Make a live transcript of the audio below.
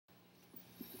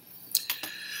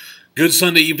Good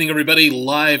Sunday evening, everybody.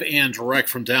 Live and direct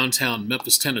from downtown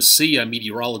Memphis, Tennessee. I'm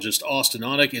meteorologist Austen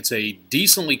Onek. It's a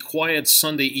decently quiet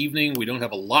Sunday evening. We don't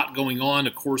have a lot going on.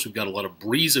 Of course, we've got a lot of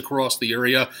breeze across the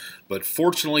area, but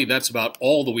fortunately, that's about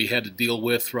all that we had to deal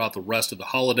with throughout the rest of the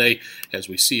holiday, as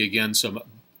we see again some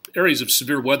areas of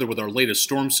severe weather with our latest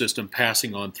storm system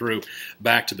passing on through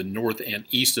back to the north and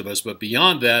east of us. But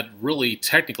beyond that, really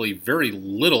technically very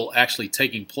little actually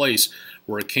taking place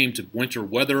where it came to winter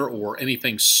weather or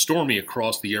anything stormy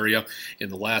across the area in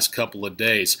the last couple of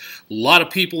days. A lot of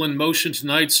people in motion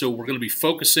tonight, so we're going to be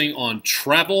focusing on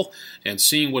travel and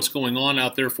seeing what's going on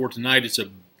out there for tonight. It's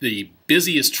the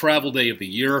busiest travel day of the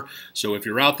year, so if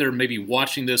you're out there maybe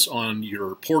watching this on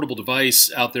your portable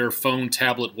device out there, phone,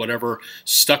 tablet, whatever,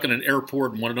 stuck in an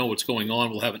airport and want to know what's going on,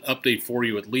 we'll have an update for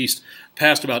you at least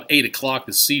past about 8 o'clock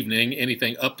this evening.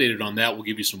 Anything updated on that, we'll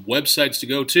give you some websites to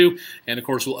go to, and of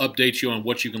course we'll update you on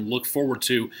what you can look forward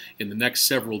to in the next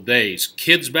several days.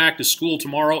 Kids back to school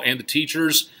tomorrow and the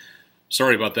teachers.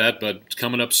 Sorry about that, but it's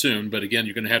coming up soon. But again,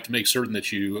 you're going to have to make certain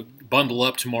that you bundle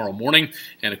up tomorrow morning.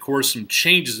 And of course, some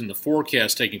changes in the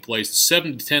forecast taking place. The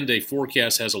 7 to 10 day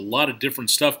forecast has a lot of different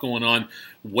stuff going on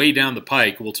way down the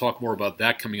pike. We'll talk more about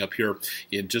that coming up here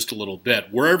in just a little bit.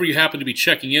 Wherever you happen to be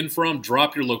checking in from,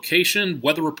 drop your location,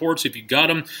 weather reports if you got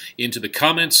them, into the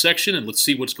comments section, and let's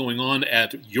see what's going on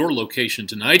at your location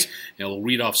tonight. And we'll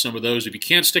read off some of those. If you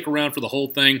can't stick around for the whole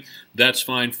thing, that's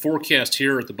fine. Forecast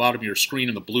here at the bottom of your screen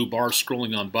in the blue bar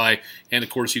scrolling on by. And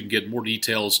of course, you can get more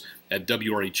details at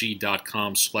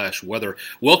WREG.com/weather.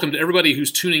 Welcome to everybody who's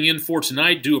tuning in for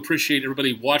tonight. Do appreciate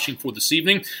everybody watching for this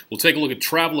evening. We'll take a look at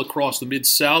travel across the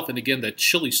Mid-South, and again, that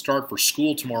chilly start for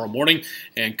school tomorrow morning.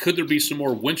 And could there be some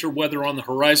more winter weather on the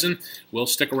horizon? Well,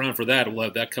 stick around for that. We'll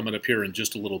have that coming up here in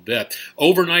just a little bit.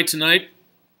 Overnight tonight,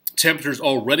 temperatures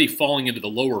already falling into the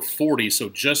lower 40s, so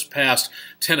just past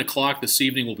 10 o'clock this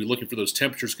evening, we'll be looking for those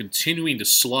temperatures continuing to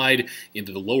slide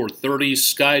into the lower 30s.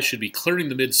 Skies should be clearing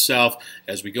the Mid-South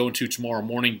as we go into tomorrow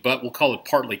morning, but we'll call it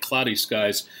partly cloudy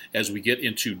skies as we get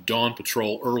into dawn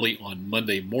patrol early on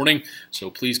Monday morning.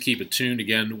 So please keep it tuned.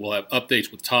 Again, we'll have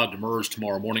updates with Todd Demers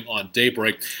tomorrow morning on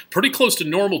daybreak. Pretty close to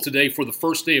normal today for the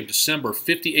first day of December.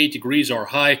 58 degrees our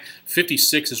high,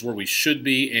 56 is where we should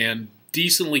be, and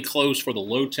decently close for the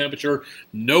low temperature.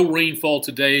 No rainfall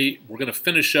today. We're going to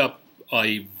finish up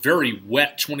a very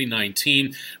wet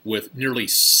 2019 with nearly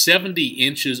 70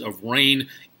 inches of rain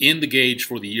in the gauge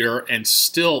for the year, and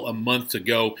still a month to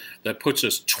go. That puts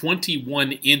us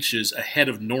 21 inches ahead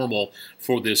of normal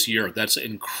for this year. That's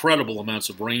incredible amounts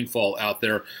of rainfall out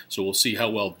there, so we'll see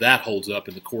how well that holds up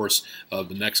in the course of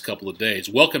the next couple of days.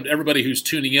 Welcome to everybody who's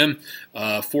tuning in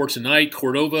for tonight.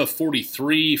 Cordova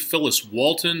 43, Phyllis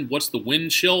Walton, what's the wind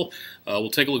chill?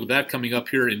 We'll take a look at that coming up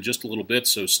here in just a little bit,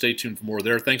 so stay tuned for more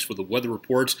there. Thanks for the weather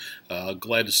reports.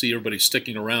 Glad to see everybody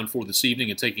sticking around for this evening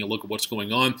and taking a look at what's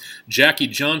going on. Jackie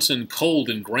Johnson, cold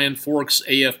in Grand Forks,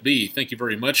 AFB. Thank you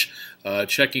very much.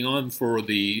 Checking on for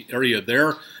the area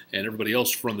there and everybody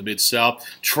else from the Mid-South.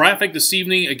 Traffic this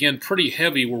evening, again, pretty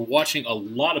heavy. We're watching a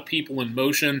lot of people in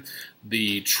motion.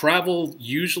 The travel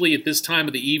usually at this time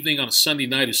of the evening on a Sunday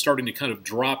night is starting to kind of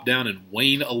drop down and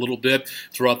wane a little bit.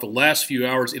 Throughout the last few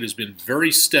hours, it has been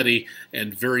very steady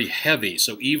and very heavy.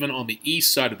 So even on the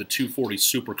east side of the 240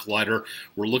 Super Collider,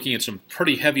 we're looking at some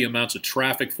pretty heavy amounts of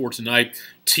traffic for tonight.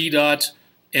 TDOT,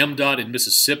 MDOT in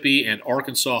Mississippi, and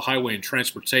Arkansas Highway and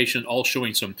Transportation all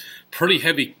showing some pretty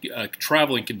heavy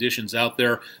traveling conditions out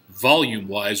there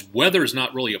volume-wise. Weather is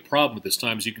not really a problem at this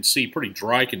time. As you can see, pretty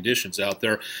dry conditions out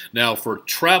there. Now, for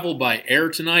travel by air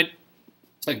tonight,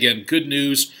 again, good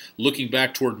news. Looking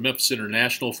back toward Memphis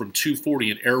International from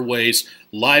 240 and Airways,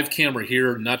 live camera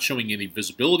here, not showing any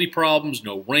visibility problems,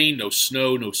 no rain, no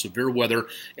snow, no severe weather,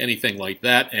 anything like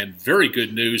that. And very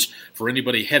good news for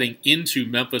anybody heading into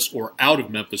Memphis or out of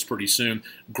Memphis pretty soon.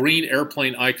 Green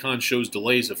airplane icon shows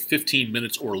delays of 15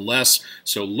 minutes or less.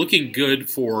 So looking good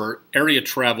for area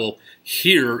travel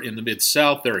here in the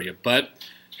Mid-South area. But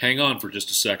hang on for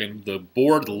just a second. The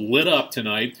board lit up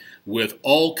tonight with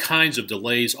all kinds of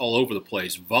delays all over the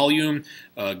place. Volume,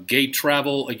 gate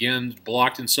travel, again,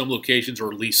 blocked in some locations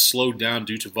or at least slowed down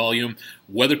due to volume.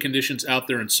 Weather conditions out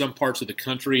there in some parts of the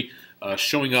country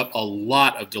showing up a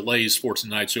lot of delays for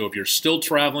tonight. So if you're still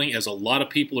traveling, as a lot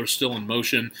of people are still in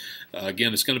motion,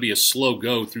 again, it's going to be a slow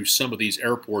go through some of these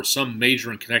airports, some major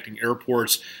and connecting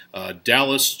airports,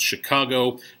 Dallas,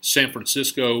 Chicago, San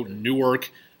Francisco,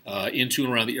 Newark, into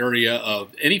and around the area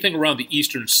of anything around the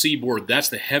eastern seaboard. That's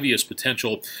the heaviest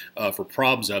potential for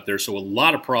problems out there. So a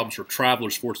lot of problems for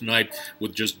travelers for tonight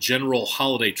with just general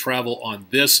holiday travel on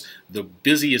this the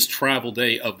busiest travel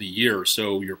day of the year.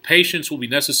 So your patience will be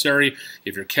necessary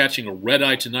if you're catching a red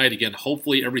eye tonight. Again,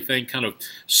 hopefully everything kind of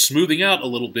smoothing out a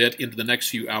little bit into the next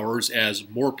few hours as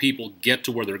more people get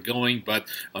to where they're going. But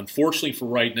unfortunately for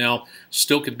right now,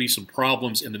 still could be some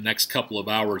problems in the next couple of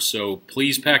hours. So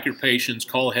please pack your patience,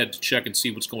 call ahead to check and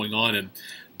see what's going on, and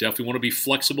definitely want to be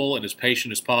flexible and as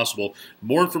patient as possible.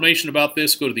 More information about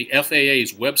this, go to the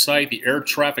FAA's website, the Air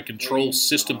Traffic Control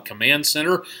System Command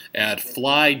Center at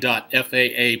fly.faa.gov,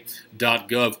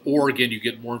 or again, you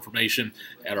get more information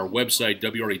at our website,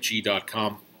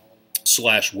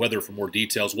 WREG.com/weather for more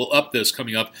details. We'll up this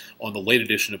coming up on the late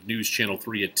edition of News Channel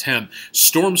 3 at 10.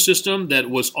 Storm system that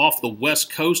was off the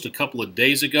west coast a couple of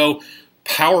days ago.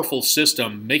 Powerful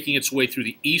system making its way through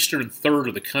the eastern third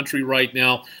of the country right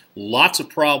now. Lots of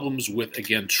problems with,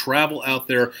 again, travel out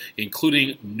there,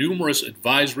 including numerous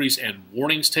advisories and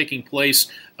warnings taking place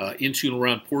into and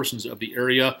around portions of the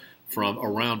area, from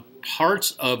around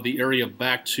parts of the area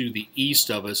back to the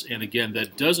east of us. And again,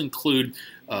 that did include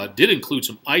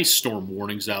some ice storm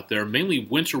warnings out there, mainly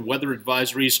winter weather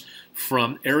advisories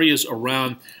from areas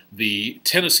around the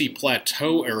Tennessee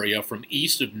Plateau area, from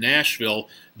east of Nashville,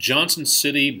 Johnson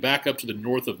City, back up to the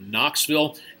north of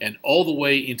Knoxville, and all the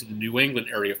way into the New England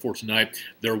area for tonight.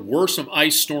 There were some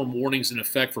ice storm warnings in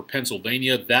effect for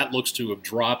Pennsylvania. That looks to have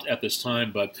dropped at this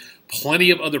time, but plenty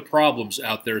of other problems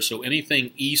out there. So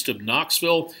anything east of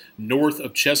Knoxville, north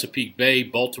of Chesapeake Bay,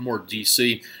 Baltimore,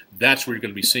 D.C., that's where you're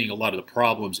going to be seeing a lot of the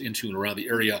problems into and around the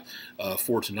area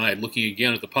for tonight. Looking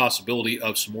again at the possibility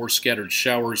of some more scattered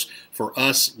showers for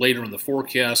us later in the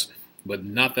forecast, but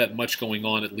not that much going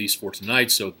on, at least for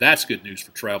tonight. So that's good news for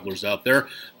travelers out there.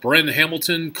 Brandon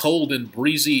Hamilton, cold and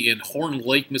breezy in Horn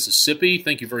Lake, Mississippi.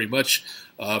 Thank you very much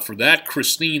for that.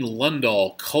 Christine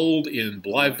Lundahl, cold in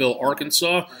Blytheville,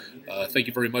 Arkansas. Thank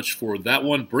you very much for that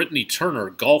one. Brittany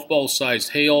Turner, golf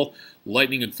ball-sized hail,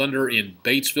 lightning and thunder in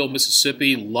Batesville,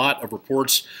 Mississippi. Lot of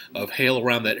reports of hail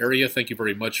around that area. Thank you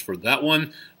very much for that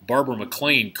one. Barbara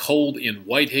McLean, cold in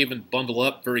Whitehaven, bundle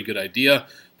up. Very good idea.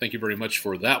 Thank you very much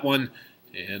for that one.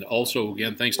 And also,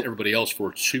 again, thanks to everybody else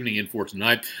for tuning in for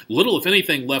tonight. Little, if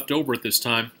anything, left over at this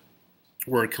time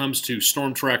where it comes to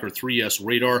Storm Tracker 3S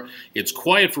radar. It's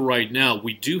quiet for right now.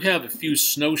 We do have a few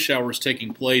snow showers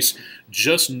taking place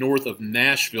just north of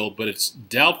Nashville, but it's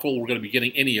doubtful we're going to be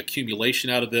getting any accumulation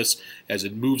out of this as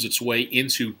it moves its way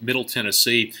into Middle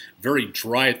Tennessee. Very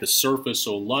dry at the surface,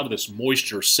 so a lot of this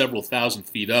moisture several thousand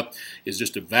feet up is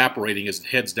just evaporating as it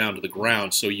heads down to the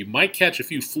ground. So you might catch a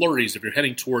few flurries if you're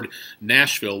heading toward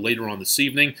Nashville later on this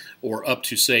evening, or up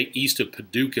to, say, east of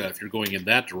Paducah if you're going in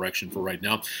that direction for right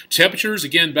now. Temperatures,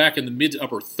 again, back in the mid to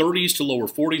upper 30s to lower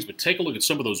 40s, but take a look at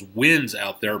some of those winds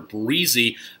out there.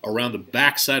 Breezy around the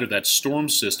backside of that storm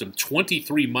system,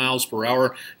 23 miles per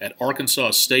hour at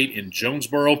Arkansas State in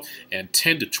Jonesboro, and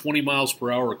 10 to 20 miles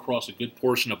per hour across a good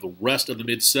portion of the rest of the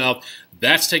Mid-South.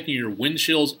 That's taking your wind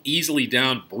chills easily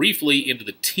down briefly into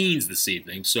the teens this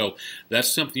evening. So that's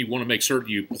something you want to make certain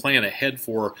you plan ahead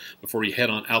for before you head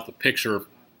on out the picture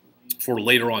for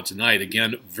later on tonight.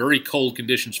 Again, very cold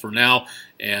conditions for now,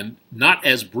 and not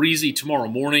as breezy tomorrow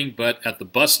morning, but at the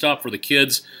bus stop for the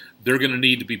kids, they're going to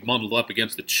need to be bundled up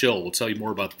against the chill. We'll tell you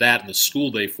more about that in the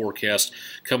school day forecast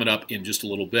coming up in just a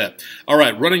little bit. All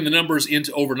right, running the numbers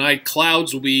into overnight.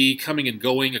 Clouds will be coming and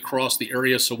going across the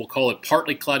area, so we'll call it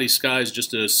partly cloudy skies just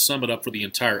to sum it up for the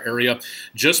entire area.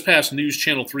 Just past News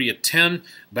Channel 3 at 10,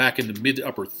 back in the mid to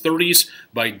upper 30s.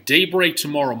 By daybreak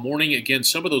tomorrow morning, again,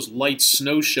 some of those light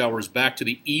snow showers back to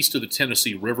the east of the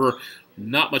Tennessee River.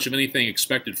 Not much of anything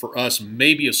expected for us.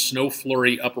 Maybe a snow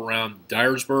flurry up around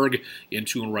Dyersburg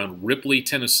into and around Ripley,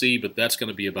 Tennessee, but that's going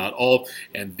to be about all.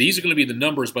 And these are going to be the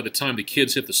numbers by the time the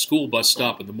kids hit the school bus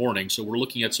stop in the morning. So we're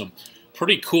looking at some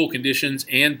pretty cool conditions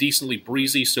and decently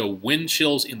breezy, so wind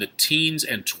chills in the teens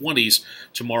and 20s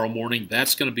tomorrow morning.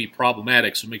 That's going to be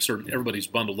problematic, so make certain everybody's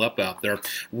bundled up out there.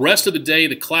 Rest of the day,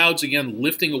 the clouds, again,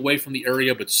 lifting away from the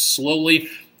area, but slowly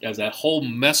as that whole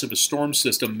mess of a storm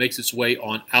system makes its way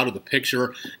on out of the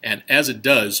picture. And as it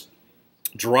does,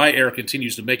 dry air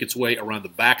continues to make its way around the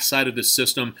backside of this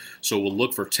system, so we'll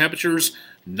look for temperatures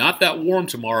not that warm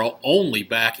tomorrow, only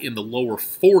back in the lower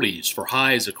 40s for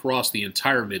highs across the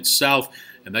entire Mid-South.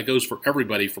 And that goes for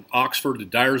everybody from Oxford to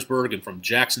Dyersburg and from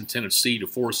Jackson, Tennessee to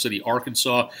Forest City,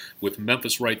 Arkansas, with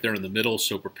Memphis right there in the middle.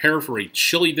 So prepare for a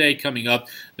chilly day coming up.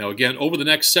 Now again, over the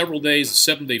next several days,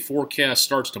 the 7-day forecast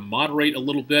starts to moderate a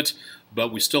little bit,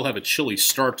 but we still have a chilly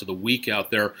start to the week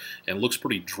out there, and looks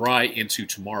pretty dry into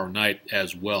tomorrow night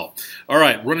as well. All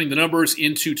right, running the numbers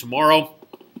into tomorrow.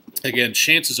 Again,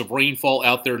 chances of rainfall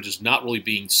out there just not really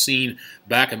being seen,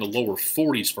 back in the lower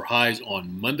 40s for highs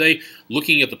on Monday.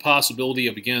 Looking at the possibility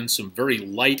of, again, some very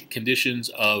light conditions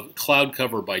of cloud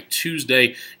cover by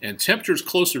Tuesday, and temperatures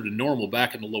closer to normal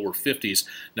back in the lower 50s.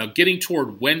 Now, getting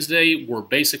toward Wednesday, we're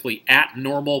basically at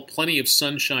normal. Plenty of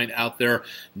sunshine out there.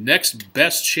 Next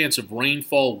best chance of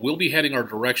rainfall will be heading our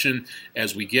direction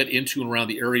as we get into and around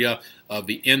the area of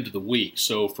the end of the week.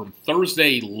 So from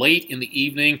Thursday late in the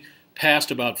evening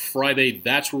past about Friday,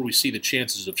 that's where we see the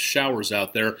chances of showers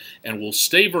out there, and will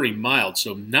stay very mild,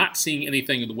 so not seeing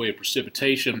anything in the way of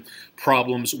precipitation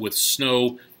problems with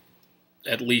snow,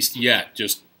 at least yet.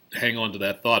 Just hang on to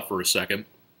that thought for a second.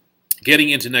 Getting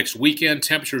into next weekend,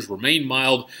 temperatures remain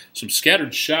mild, some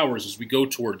scattered showers as we go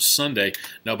towards Sunday.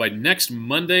 Now by next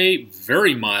Monday,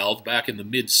 very mild, back in the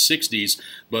mid-60s,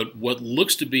 but what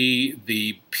looks to be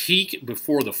the peak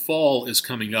before the fall is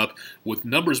coming up, with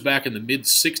numbers back in the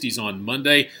mid-60s on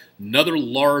Monday. Another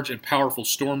large and powerful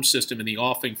storm system in the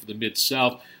offing for the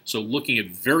Mid-South, so looking at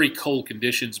very cold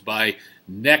conditions by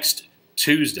next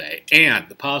Tuesday, and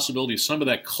the possibility of some of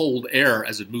that cold air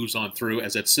as it moves on through,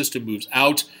 as that system moves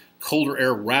out. Colder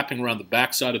air wrapping around the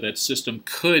backside of that system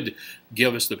could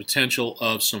give us the potential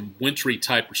of some wintry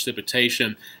type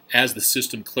precipitation as the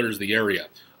system clears the area.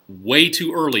 Way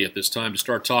too early at this time to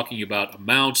start talking about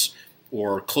amounts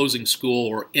or closing school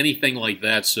or anything like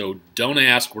that, so don't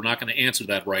ask. We're not going to answer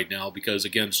that right now because,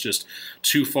 again, it's just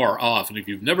too far off. And if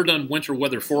you've never done winter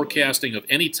weather forecasting of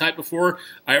any type before,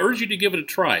 I urge you to give it a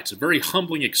try. It's a very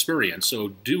humbling experience, so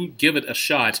do give it a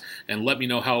shot and let me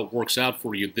know how it works out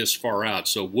for you this far out.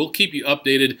 So we'll keep you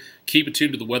updated, keep it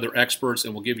tuned to the weather experts,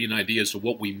 and we'll give you an idea as to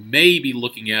what we may be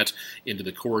looking at into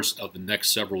the course of the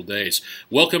next several days.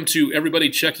 Welcome to everybody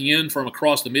checking in from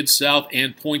across the Mid-South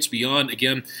and points beyond.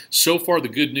 Again, so far the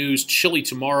good news, chilly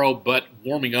tomorrow, but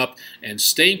warming up and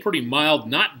staying pretty mild.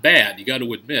 Not bad, you got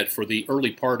to admit, for the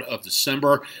early part of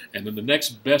December. And then the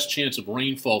next best chance of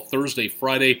rainfall Thursday,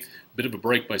 Friday, bit of a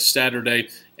break by Saturday,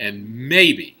 and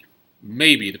maybe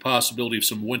the possibility of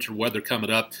some winter weather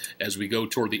coming up as we go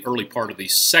toward the early part of the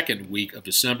second week of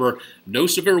December. No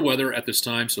severe weather at this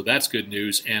time, so that's good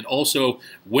news. And also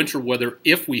winter weather,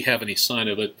 if we have any sign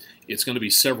of it, it's going to be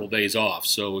several days off.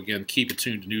 So again, keep it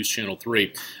tuned to News Channel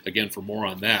 3, again, for more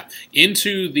on that.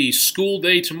 Into the school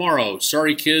day tomorrow.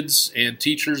 Sorry, kids and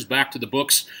teachers, back to the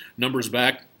books. Numbers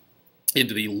back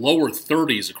into the lower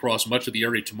 30s across much of the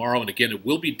area tomorrow. And again, it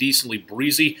will be decently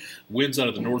breezy. Winds out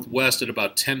of the northwest at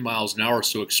about 10 miles an hour,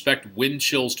 so expect wind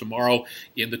chills tomorrow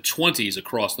in the 20s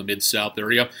across the Mid-South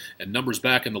area. And numbers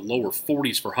back in the lower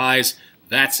 40s for highs.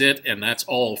 That's it, and that's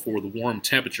all for the warm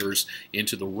temperatures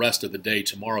into the rest of the day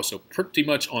tomorrow. So pretty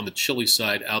much on the chilly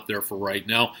side out there for right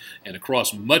now. And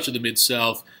across much of the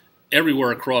Mid-South,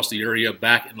 everywhere across the area,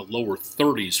 back in the lower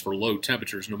 30s for low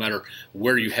temperatures, no matter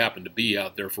where you happen to be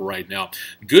out there for right now.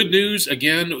 Good news,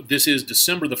 again, this is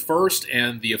December the 1st,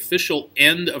 and the official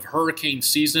end of hurricane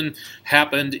season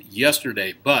happened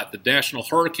yesterday. But the National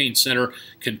Hurricane Center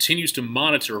continues to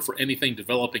monitor for anything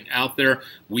developing out there.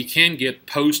 We can get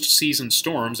post-season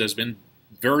storms, as been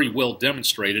very well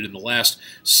demonstrated in the last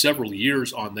several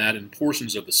years on that in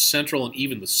portions of the central and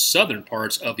even the southern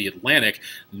parts of the Atlantic.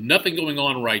 Nothing going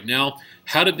on right now.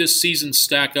 How did this season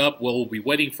stack up? Well, we'll be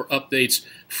waiting for updates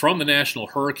from the National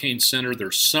Hurricane Center.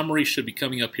 Their summary should be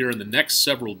coming up here in the next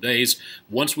several days.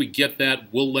 Once we get that,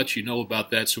 we'll let you know about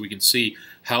that so we can see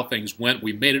how things went.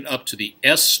 We made it up to the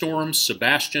S storm.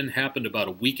 Sebastian happened about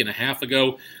a week and a half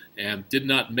ago, and did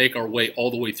not make our way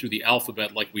all the way through the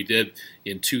alphabet like we did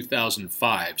in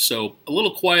 2005. So a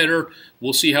little quieter.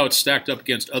 We'll see how it's stacked up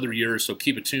against other years, so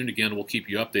keep it tuned. Again, we'll keep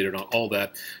you updated on all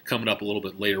that coming up a little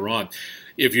bit later on.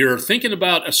 If you're thinking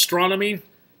about astronomy,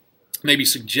 maybe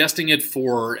suggesting it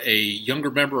for a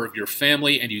younger member of your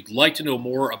family, and you'd like to know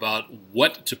more about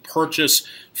what to purchase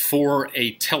for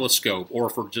a telescope or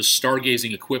for just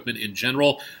stargazing equipment in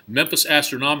general, Memphis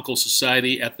Astronomical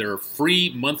Society at their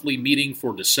free monthly meeting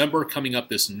for December coming up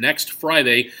this next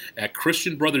Friday at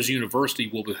Christian Brothers University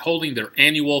will be holding their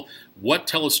annual What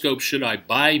Telescope Should I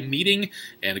Buy meeting,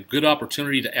 and a good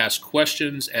opportunity to ask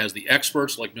questions as the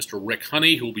experts like Mr. Rick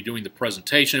Honey, who will be doing the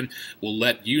presentation, will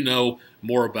let you know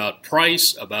more about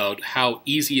price, about how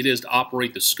easy it is to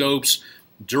operate the scopes,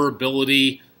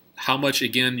 durability, how much,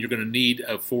 again, you're going to need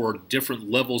for different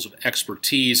levels of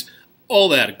expertise. All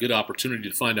that, a good opportunity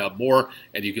to find out more,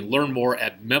 and you can learn more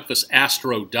at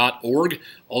memphisastro.org,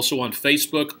 also on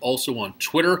Facebook, also on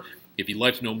Twitter. If you'd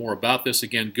like to know more about this,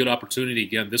 again, good opportunity.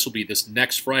 Again, this will be this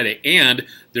next Friday, and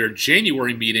their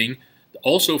January meeting,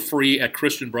 also free at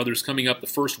Christian Brothers, coming up the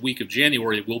first week of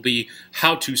January, will be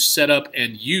how to set up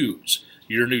and use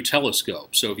your new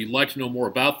telescope. So if you'd like to know more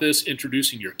about this,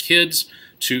 introducing your kids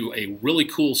to a really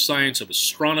cool science of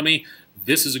astronomy,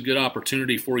 this is a good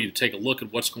opportunity for you to take a look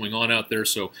at what's going on out there.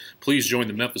 So please join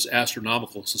the Memphis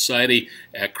Astronomical Society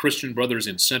at Christian Brothers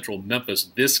in Central Memphis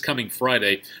this coming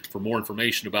Friday for more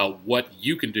information about what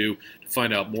you can do to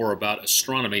find out more about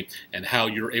astronomy and how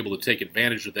you're able to take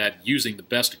advantage of that using the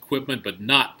best equipment but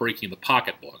not breaking the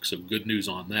pocketbook. So good news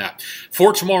on that.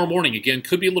 For tomorrow morning, again,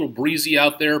 could be a little breezy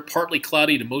out there, partly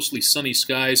cloudy to mostly sunny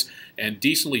skies, and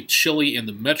decently chilly in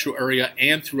the metro area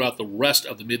and throughout the rest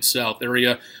of the Mid-South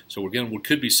area. So again, we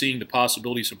could be seeing the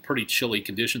possibility of some pretty chilly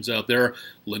conditions out there.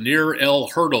 Lanier L.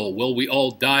 Hurdle, will we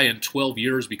all die in 12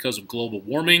 years because of global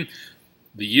warming?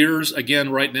 The years,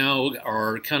 again, right now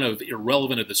are kind of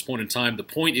irrelevant at this point in time. The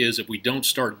point is, if we don't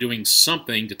start doing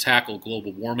something to tackle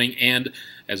global warming and,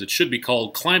 as it should be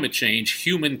called, climate change,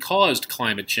 human-caused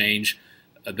climate change,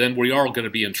 then we are going to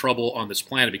be in trouble on this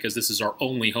planet because this is our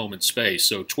only home in space.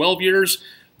 So 12 years,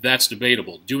 that's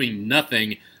debatable. Doing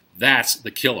nothing, that's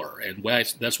the killer. And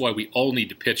that's why we all need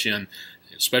to pitch in,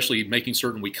 especially making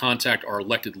certain we contact our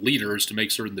elected leaders to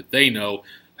make certain that they know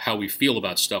how we feel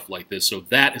about stuff like this. So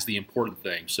that is the important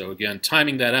thing. So again,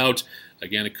 timing that out,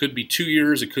 again, it could be 2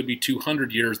 years, it could be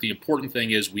 200 years. The important thing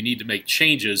is we need to make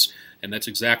changes, and that's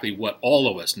exactly what all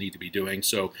of us need to be doing.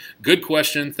 So good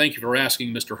question. Thank you for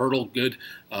asking, Mr. Hurdle. Good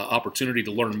opportunity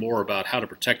to learn more about how to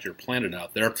protect your planet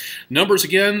out there. Numbers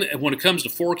again, when it comes to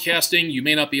forecasting, you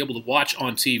may not be able to watch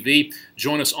on TV.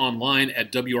 Join us online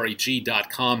at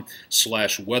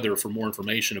WREG.com/weather for more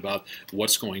information about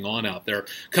what's going on out there.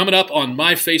 Coming up on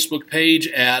my Facebook page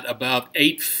at about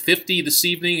 8:50 this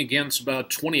evening. Again, it's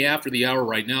about 20 after the hour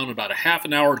right now. In about a half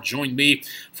an hour, join me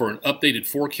for an updated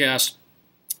forecast.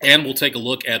 And we'll take a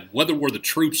look at where the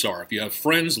troops are. If you have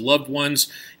friends, loved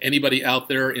ones, anybody out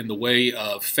there in the way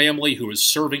of family who is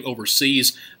serving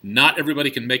overseas, not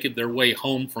everybody can make it their way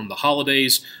home from the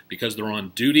holidays because they're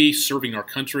on duty, serving our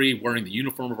country, wearing the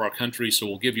uniform of our country. So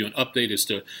we'll give you an update as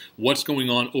to what's going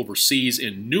on overseas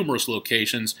in numerous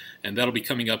locations, and that'll be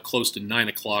coming up close to 9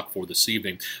 o'clock for this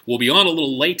evening. We'll be on a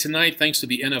little late tonight thanks to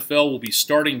the NFL. We'll be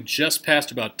starting just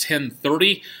past about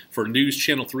 10:30 for News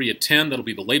Channel 3 at 10. That'll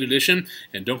be the late edition.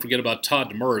 And don't forget about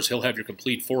Todd Demers. He'll have your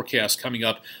complete forecast coming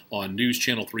up on News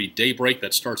Channel 3 Daybreak.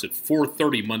 That starts at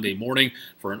 4:30 Monday morning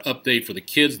for an update for the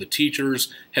kids, the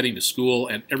teachers heading to school,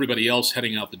 and everybody else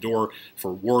heading out the door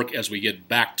for work as we get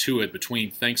back to it between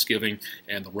Thanksgiving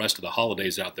and the rest of the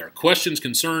holidays out there. Questions,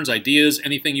 concerns, ideas,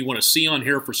 anything you want to see on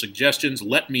here for suggestions,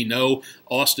 let me know.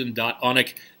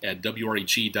 Austen.Onek at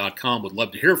WREG.com. Would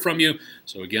love to hear from you.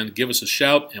 So again, give us a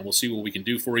shout, and we'll see what we can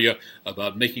do for you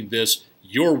about making this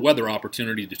your weather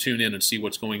opportunity to tune in and see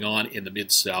what's going on in the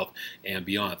Mid-South and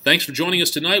beyond. Thanks for joining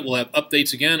us tonight. We'll have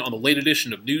updates again on the late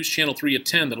edition of News Channel 3 at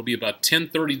 10. That'll be about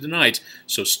 10:30 tonight.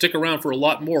 So stick around for a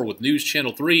lot more with News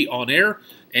Channel 3 on air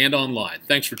and online.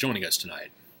 Thanks for joining us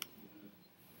tonight.